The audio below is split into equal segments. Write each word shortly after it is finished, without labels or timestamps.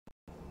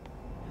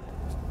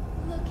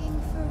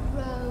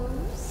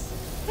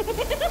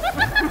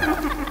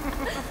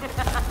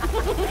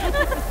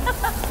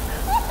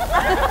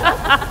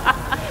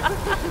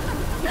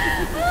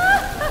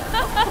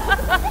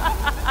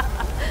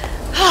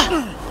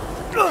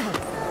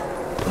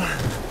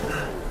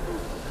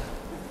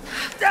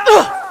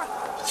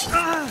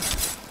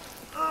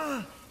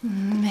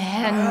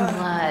Man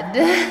blood.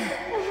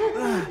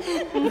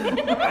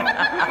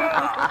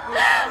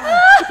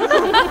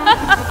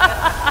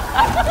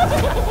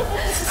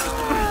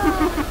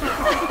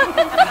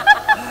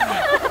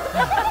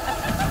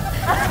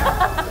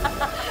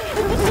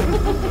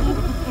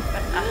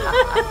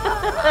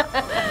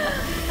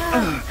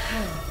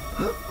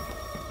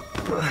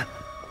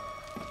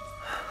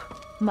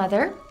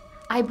 Mother,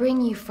 I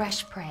bring you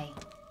fresh prey.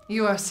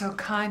 You are so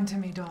kind to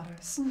me,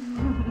 daughters.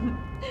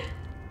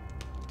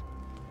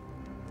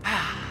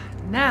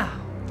 Now,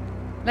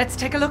 let's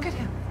take a look at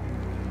him.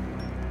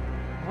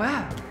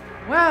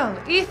 Well,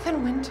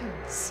 Ethan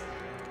Winters.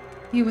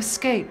 You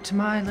escaped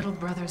my little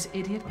brother's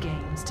idiot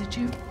games, did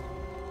you?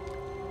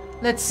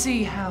 Let's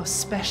see how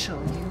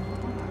special you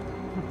are.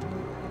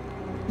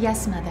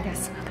 Yes, Mother.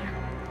 Yes, Mother.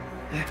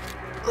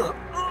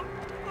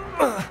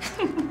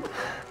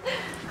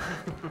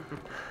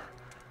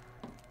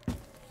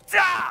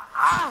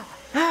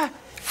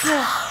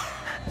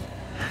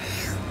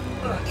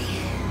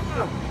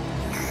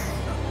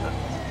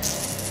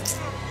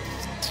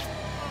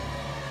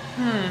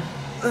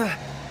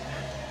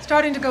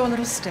 Starting to go a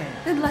little stale.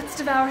 Then let's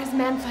devour his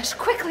man-flesh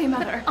quickly,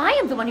 Mother. I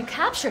am the one who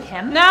captured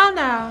him.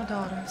 Now,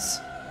 daughters.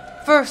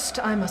 First,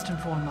 I must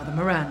inform Mother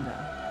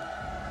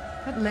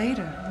Miranda. But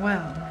later,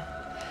 well,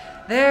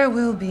 there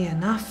will be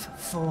enough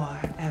for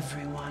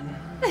everyone.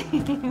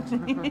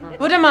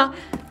 Udama!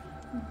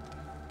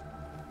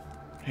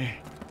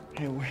 Hey,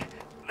 wait.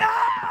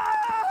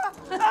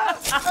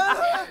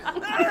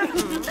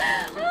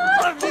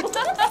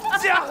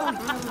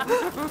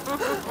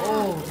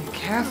 Oh, be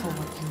careful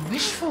what you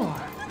wish for,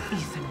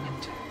 Ethan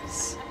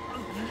Winters.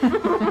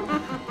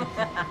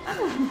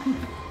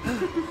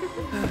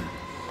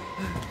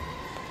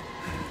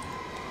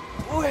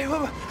 Wait,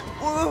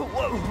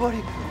 what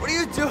are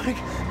you doing?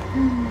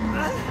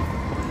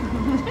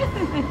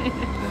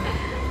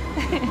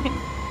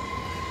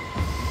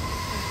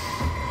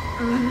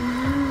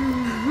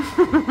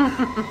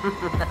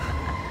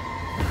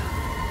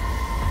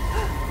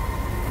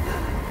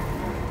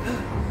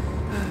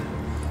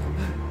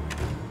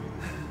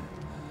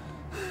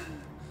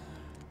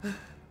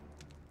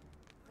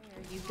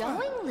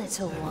 Going,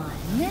 little one?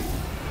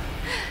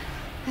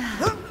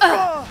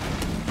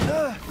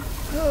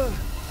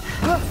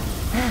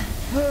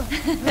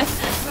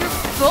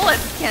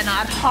 Bullets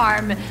cannot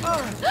harm.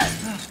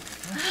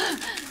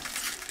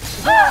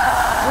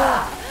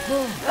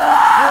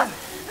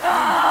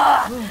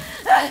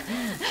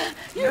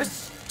 You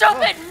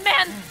stupid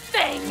man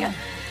thing!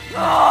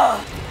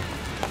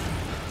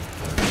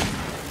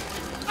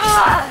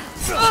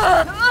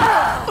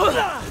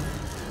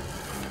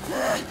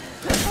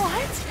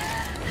 What?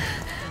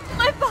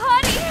 My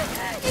body!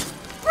 It's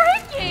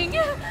breaking!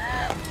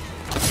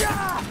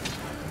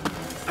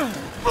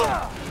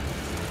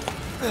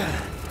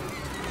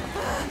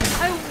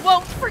 I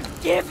won't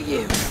forgive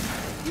you!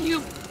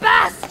 You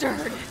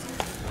bastard!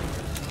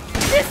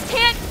 This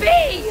can't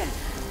be!